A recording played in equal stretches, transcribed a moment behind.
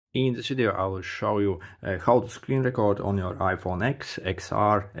In this video I will show you how to screen record on your iPhone X,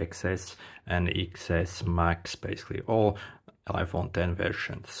 XR, XS and XS Max, basically all iPhone 10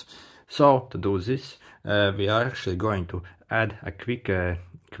 versions. So to do this we are actually going to add a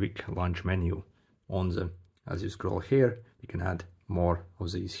quick launch menu on the, as you scroll here you can add more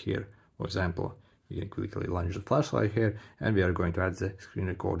of these here. For example, you can quickly launch the flashlight here, and we are going to add the screen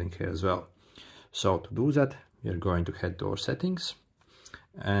recording here as well. So to do that we are going to head to our settings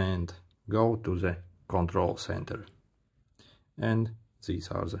and go to the control center, and these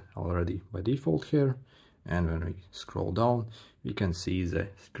are already by default here, and when we scroll down we can see the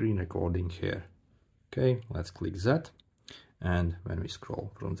screen recording here. Okay, let's click that, and when we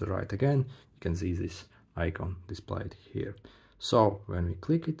scroll from the right again you can see this icon displayed here. So when we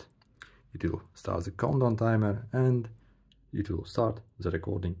click it, it will start the countdown timer and it will start the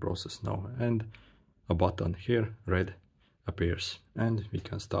recording process now, and a button here, red, appears, and we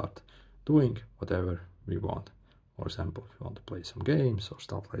can start doing whatever we want. For example, if we want to play some games or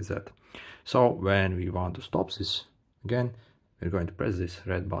stuff like that. So when we want to stop this, again we're going to press this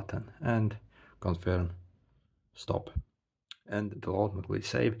red button and confirm stop, and it will automatically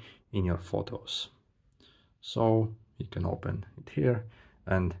save in your photos. So you can open it here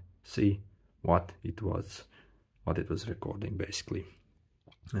and see what it was recording basically,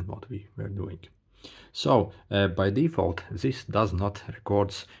 and what we were doing. So by default this does not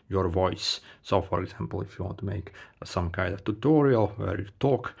record your voice. So for example, if you want to make some kind of tutorial where you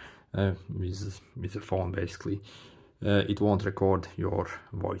talk with the phone basically, it won't record your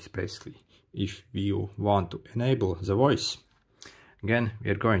voice basically. If you want to enable the voice, again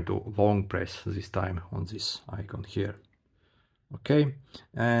we are going to long press this time on this icon here. Okay,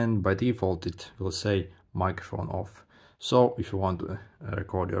 and by default it will say microphone off. So if you want to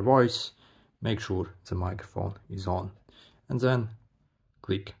record your voice, make sure the microphone is on, and then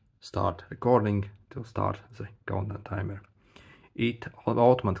click start recording to start the countdown timer. It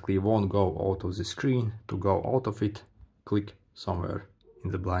automatically won't go out of the screen. To go out of it, click somewhere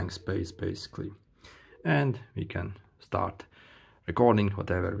in the blank space basically, and we can start recording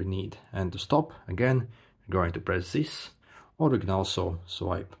whatever we need. And to stop, again we're going to press this, or we can also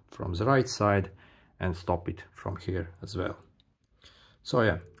swipe from the right side and stop it from here as well. So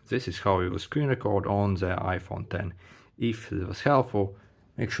yeah, this is how you will screen record on the iPhone 10. If this was helpful,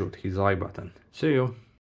 make sure to hit the like button. See you!